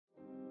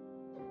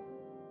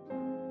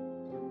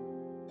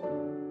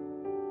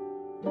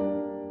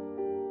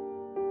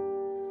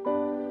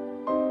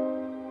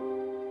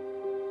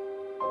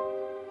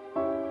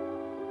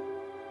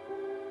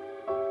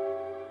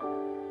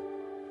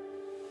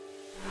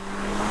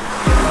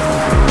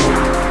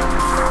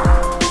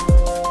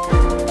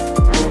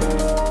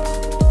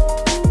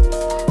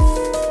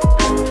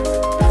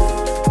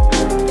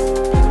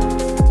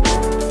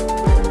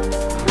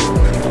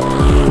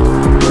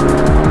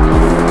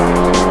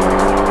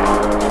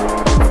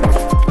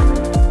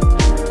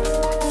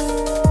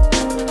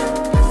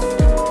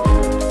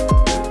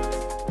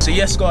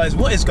guys,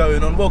 what is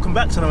going on? Welcome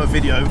back to another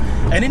video.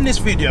 And in this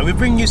video we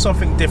bring you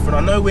something different.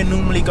 I know we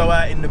normally go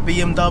out in the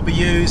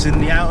BMWs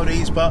and the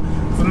Audis, but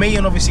for me,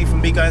 and obviously for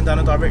me going down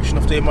the direction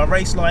of doing my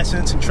race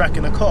license and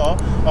tracking a car,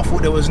 I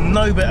thought there was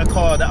no better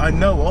car that I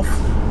know of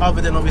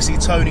other than obviously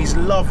Tony's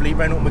lovely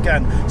Renault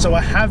Mégane. So I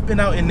have been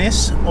out in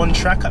this on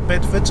track at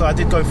Bedford, so I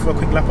did go for a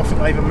quick lap. I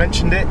think I even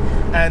mentioned it.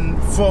 And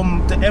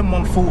from the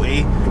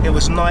M140 it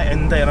was night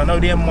and day, and I know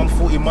the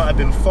M140 might have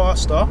been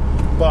faster,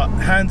 but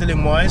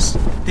handling wise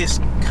this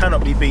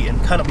cannot be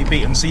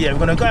beaten, so yeah, we're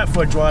going to go out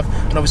for a drive,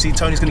 and obviously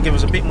Tony's going to give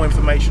us a bit more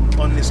information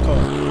on this car.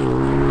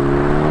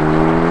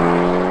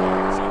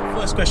 So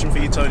first question for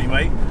you, Tony,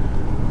 mate.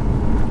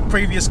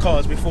 Previous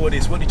cars before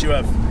this, what did you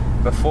have?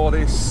 Before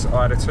this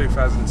I had a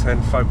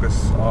 2010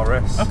 Focus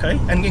RS. Okay,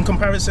 and in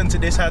comparison to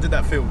this, how did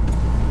that feel?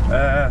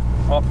 I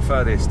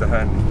prefer this, the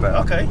handling better.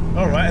 Okay,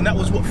 alright, and that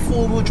was what,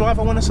 four-wheel drive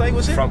I want to say,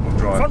 was it? Front-wheel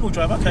drive. Front-wheel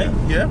drive, okay,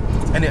 yeah.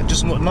 And it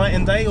just what, night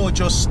and day, or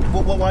just,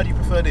 why do you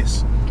prefer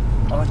this?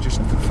 I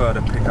just prefer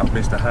the pickup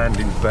list, the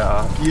handling's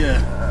better. Yeah.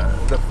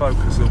 The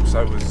Focus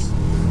also was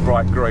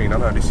bright green. I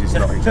know this is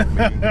not exactly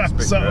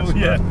inconspicuous, so,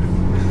 yeah.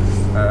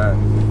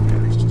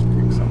 This just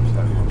picks up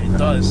so.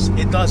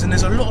 It does, and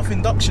there's a lot of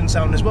induction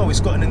sound as well. It's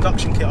got an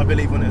induction kit, I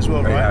believe, on it as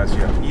well, right? It has,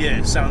 yeah. Yeah,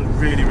 it sounds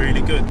really,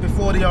 really good.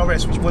 Before the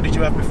RS, what did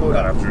you have before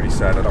that? That was really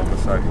sad, I don't want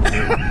to say.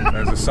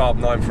 There was a Saab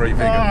 9.3 vegan.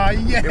 Ah,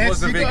 yes, it was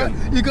the vegan.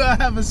 You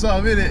gotta have a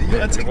Saab, innit? You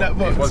gotta tick that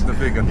box. It was the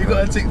vegan. You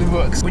gotta tick the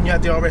box. When you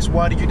had the RS,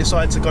 why did you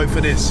decide to go for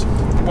this?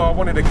 Well, I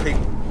wanted to keep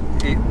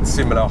it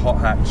similar hot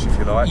hatch, if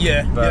you like.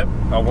 Yeah, but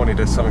I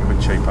wanted something a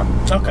bit cheaper.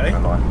 Okay.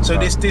 So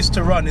this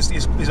to run is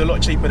a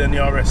lot cheaper than the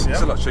RS, yeah?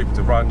 It's a lot cheaper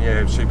to run, yeah.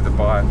 It's cheaper to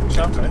buy.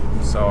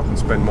 So I can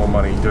spend more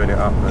money doing it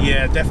up.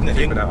 Yeah,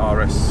 definitely. Keeping that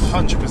RS.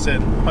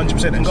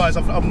 100%. And guys,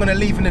 I'm going to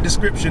leave in the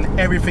description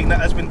everything that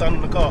has been done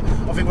on the car.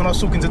 I think when I was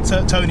talking to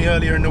Tony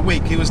earlier in the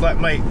week, he was like,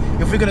 mate,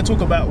 if we're going to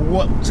talk about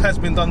what has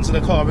been done to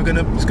the car,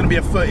 it's going to be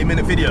a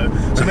 30-minute video.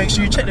 So make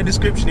sure you check the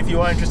description if you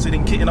are interested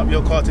in kitting up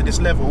your car to this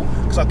level,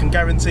 because I can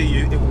guarantee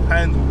you it will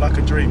handle like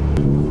a dream.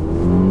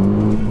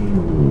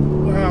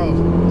 Wow,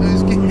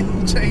 those gear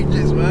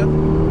changes, man.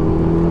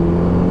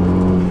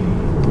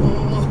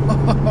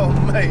 Oh,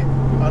 mate,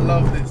 I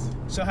love this.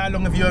 So how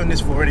long have you owned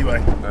this for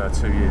anyway?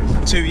 2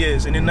 years. 2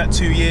 years, and in that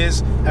 2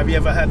 years, have you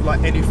ever had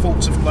like any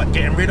thoughts of like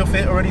getting rid of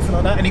it or anything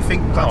like that?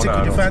 Anything that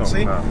tickled your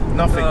fancy? No.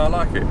 Nothing. No, I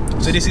like it.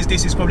 So this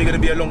is probably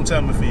going to be a long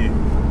termer for you.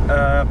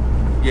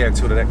 Yeah,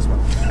 until the next one.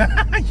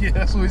 Yeah,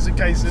 that's always the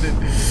case,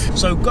 isn't it?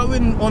 So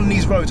going on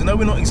these roads, I know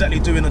we're not exactly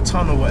doing a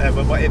ton or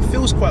whatever, but it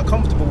feels quite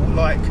comfortable.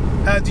 Like,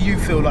 how do you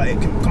feel like it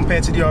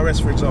compared to the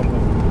RS, for example?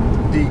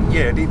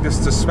 The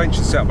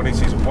suspension setup on this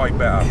is way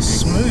better. It's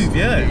smooth,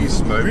 yeah. It is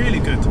smooth. Really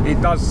good.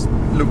 It does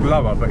look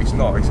lower, but it's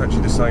not. It's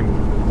actually the same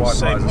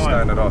height as a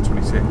standard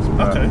R26.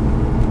 But okay.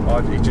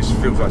 It just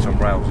feels like some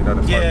rails, you know,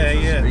 the Focus.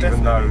 Yeah,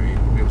 even though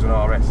it was an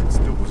RS, it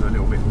still was a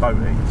little bit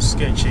boaty.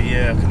 Sketchy,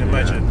 yeah, I can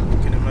imagine. I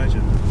can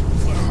imagine.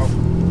 Wow.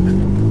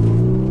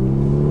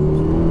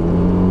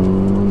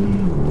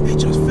 It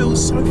just feels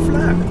so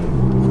flat.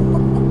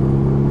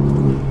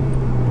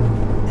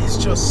 It's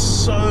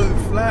just so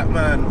flat,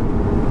 man.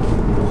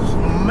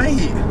 Oh,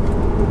 mate,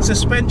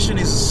 suspension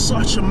is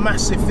such a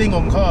massive thing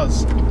on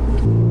cars. Oh,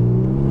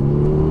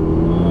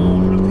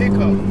 the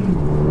pickup.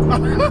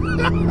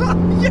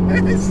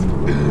 Yes,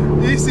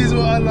 this is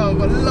what I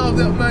love. I love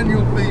that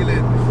manual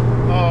feeling.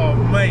 Oh,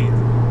 mate,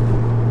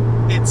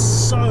 it's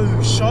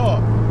so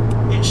sharp.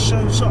 It's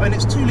so sharp, and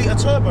it's 2 litre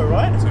turbo,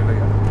 right? 2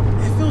 litre.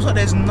 It feels like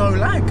there's no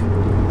lag.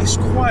 It's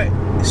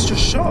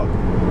just sharp,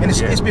 and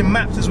it's been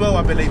mapped as well,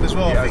 I believe, as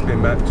well. Yeah, it's been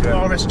mapped,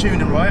 yeah. RS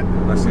tuning, right?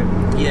 That's it.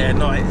 Yeah,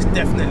 no, it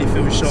definitely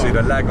feels sharp. See,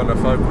 the lag on the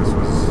Focus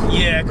was...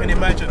 Yeah, I can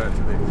imagine.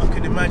 I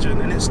can imagine.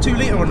 And it's 2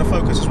 litre on the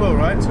Focus as well,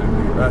 right?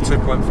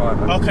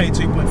 2.5. Okay,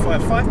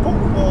 2.5. 5 pop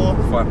or?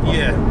 5 pop.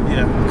 Yeah,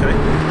 okay.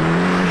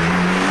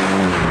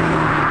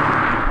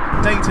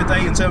 Day to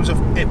day, in terms of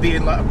it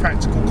being like a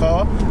practical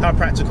car, how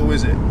practical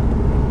is it?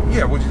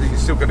 Yeah, well, you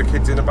still got the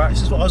kids in the back.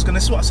 This is what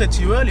I said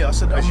to you earlier. I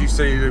said, as you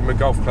see, the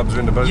golf clubs are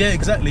in the boot. Yeah,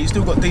 exactly. You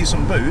still got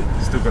decent boot.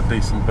 Still got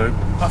decent boot.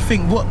 I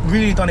think what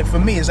really done it for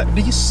me is that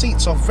these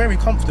seats are very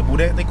comfortable.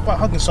 They're quite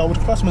hugging style with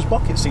customers'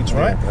 bucket seats,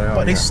 right? Yeah,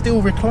 but they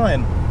still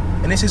recline.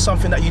 And this is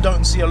something that you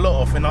don't see a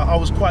lot of. And I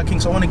was quite keen,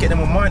 so I want to get them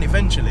on mine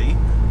eventually.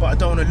 But I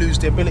don't want to lose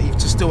the ability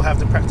to still have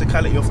the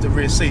practicality of the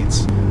rear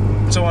seats.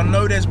 So I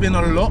know there's been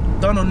a lot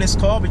done on this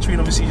car between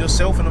obviously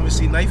yourself and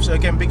obviously Nath. So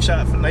again, big shout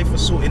out for Nath for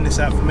sorting this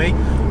out for me.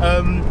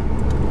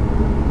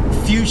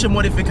 Future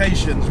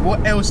modifications,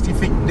 what else do you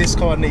think this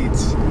car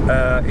needs?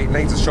 It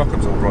needs a shock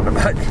absorber on the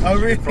back. Oh,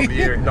 really? You can probably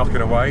hear it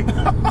knocking away.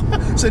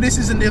 So this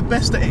isn't the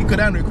best that it could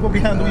handle. It could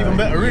probably handle even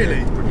better,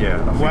 really? Yeah,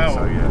 I think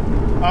so, yeah.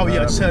 Oh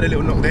yeah, I just heard a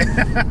little knock there.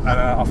 And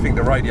I think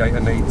the radiator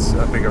needs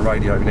a bigger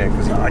radiator in there,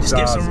 because just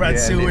get some rad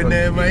seal in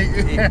there, mate.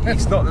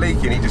 It's not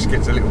leaking, it just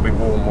gets a little bit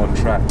warm on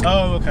track.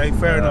 Oh, okay,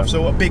 fair enough.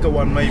 So a bigger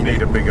one, maybe. You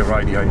need a bigger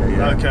radiator,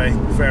 yeah. Okay,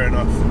 fair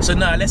enough. So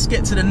now let's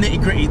get to the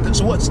nitty gritty.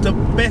 So what's the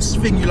best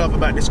thing you love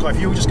about this car? If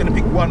you were just going to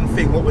pick one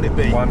thing, what would it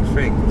be? One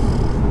thing.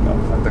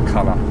 The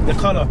colour. The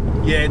colour.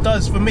 Yeah, it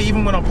does. For me,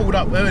 even when I pulled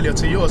up earlier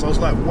to yours, I was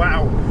like,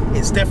 wow,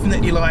 it's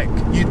definitely like,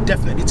 you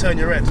definitely turn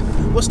your head.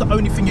 What's the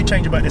only thing you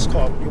change about this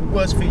car? Your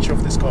worst feature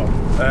of this car?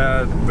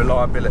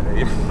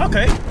 Reliability.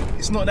 Okay.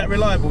 It's not that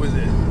reliable, is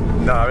it?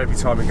 No, every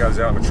time it goes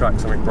out on the track,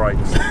 something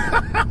breaks.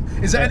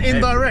 Is that an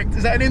indirect?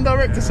 Is that an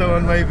indirect to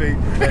someone, maybe?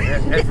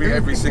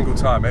 every single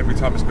time. Every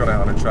time it's gone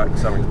out on the track,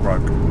 something's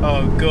broke.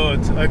 Oh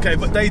God. Okay,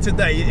 but day to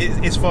day,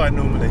 it's fine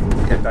normally.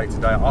 Yeah, day to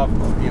day.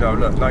 You know,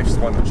 look, Nave's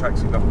the one that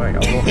tracks it, not me.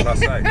 What can I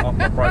say? I've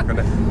not broken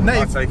it.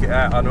 Nave, I take it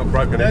out. I've not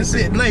broken it. That's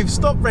it. Nave,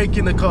 stop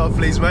breaking the car,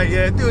 please, mate.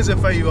 Yeah, do us a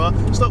favour.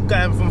 Stop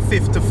going from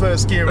 5th to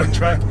 1st gear on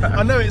track.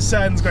 I know it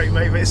sounds great,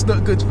 mate, but it's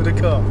not good for the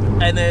car.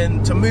 And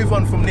then to move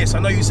on from this, I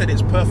know you said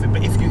it's perfect,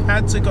 but if you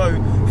had to go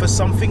for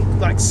something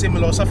like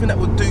similar, something that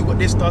would do what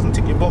this doesn't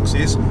tick your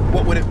boxes,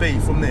 what would it be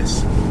from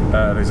this?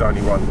 There's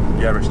only one,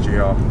 Yaris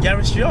GR.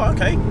 Yaris GR,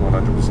 okay.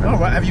 100%. All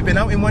right, have you been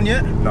out in one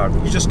yet? No.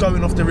 You're just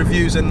going off the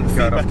reviews and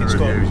feedback it's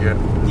got?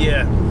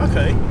 Yeah,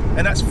 okay.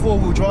 And that's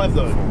 4-wheel drive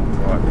though?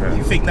 4-wheel drive, yeah.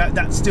 You think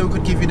that still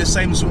could give you the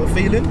same sort of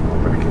feeling?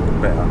 I'm going to keep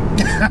it better.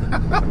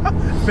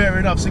 Fair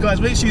enough. So guys,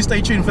 make sure you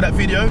stay tuned for that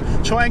video.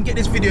 Try and get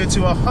this video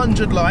to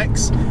 100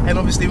 likes, and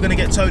obviously we're going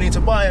to get Tony to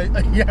buy a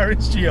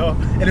Yaris GR,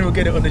 and then we'll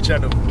get it on the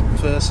channel.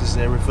 First, is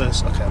there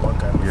reverse? Okay, I won't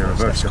go. Yeah,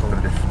 reverse. Cool.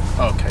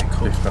 Okay,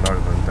 cool. Lift and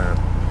over and down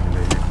if you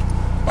need it.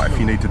 But if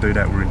you need to do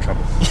that, we're in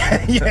trouble.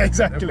 Yeah,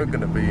 exactly. We're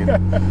going to be in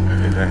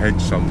the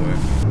hedge somewhere.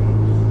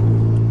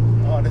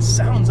 Oh, the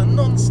sounds are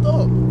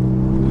non-stop.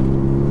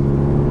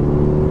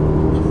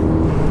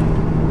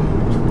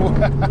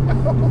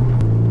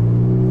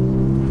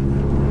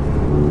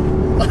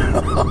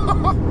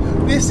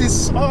 This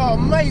is, oh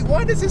mate,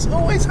 why does this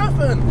always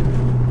happen?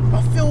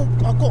 I feel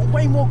I've got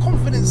way more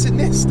confidence in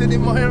this than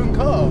in my own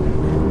car.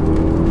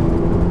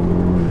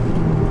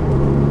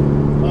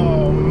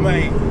 Oh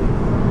mate.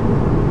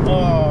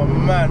 Oh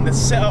man, the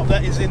setup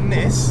that is in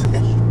this,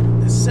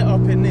 the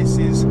setup in this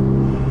is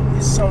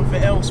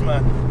something else,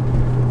 man.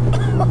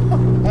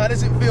 How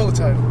does it feel,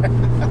 Tone?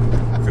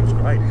 It feels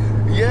great.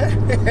 Yeah?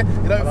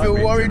 You don't feel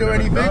worried or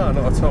anything? No,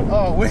 not at all.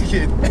 Oh,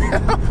 wicked.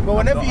 Well,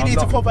 whenever you need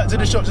to pop back to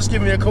the shop, just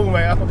give me a call,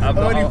 mate. I'm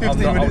only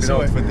 15 minutes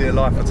away. For dear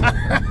life at all.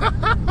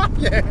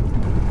 Yeah.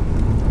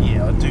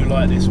 Yeah, I do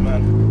like this,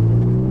 man.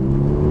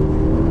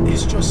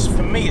 It's just,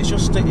 for me, it's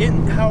just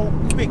how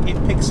quick it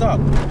picks up.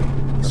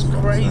 It's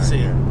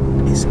crazy.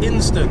 It's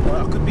instant.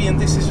 Like, I could be in,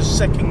 this is just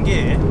 2nd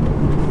gear,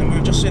 and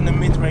we're just in the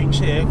mid-range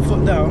here,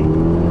 foot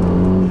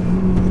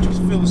down. It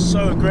just feels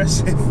so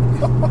aggressive.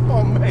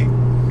 Oh, mate.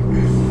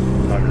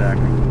 No lag.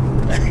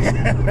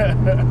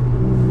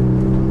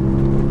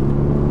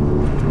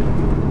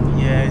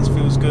 Yeah, it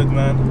feels good,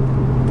 man.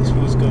 This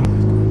feels good.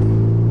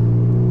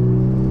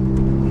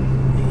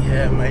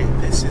 Yeah, mate,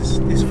 this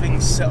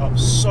thing's set up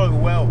so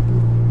well.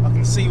 I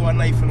can see why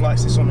Nathan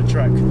likes this on the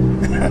track.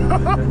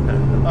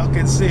 I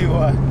can see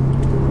why.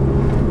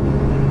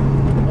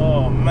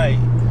 Oh, mate.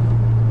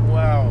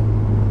 Wow.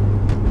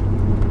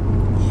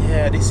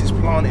 Yeah, this is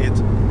planted.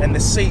 And the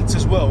seats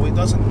as well, it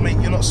doesn't make,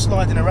 you're not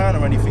sliding around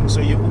or anything,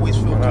 so you always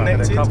feel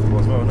connected. They're comfortable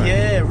as well, aren't they?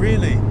 Yeah,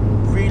 really,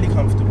 really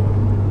comfortable.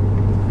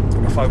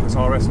 The Focus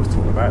RS was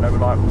talking about, they were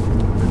like,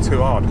 they're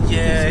too hard.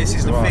 Yeah, this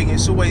is the thing,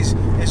 it's always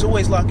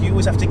like you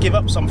always have to give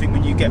up something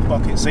when you get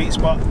bucket seats,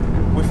 but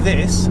with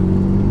this, I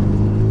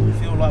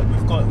feel like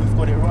we've got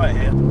it right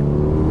here.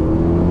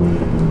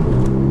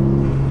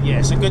 Yeah,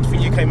 it's a good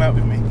thing you came out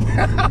with me.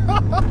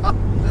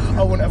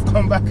 I wouldn't have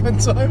come back on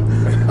time.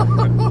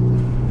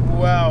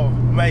 Wow,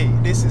 mate,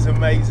 this is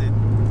amazing.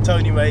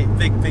 Tony, mate,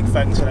 big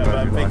thanks for that,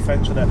 man. Big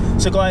thanks for that.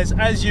 So guys,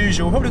 as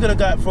usual, we're probably going to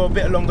go out for a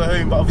bit longer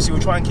home, but obviously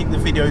we'll try and keep the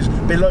videos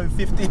below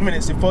 15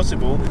 minutes if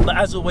possible. But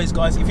as always,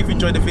 guys, if you've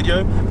enjoyed the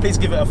video, please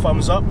give it a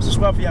thumbs up,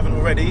 subscribe if you haven't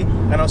already,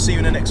 and I'll see you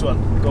in the next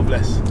one. God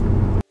bless.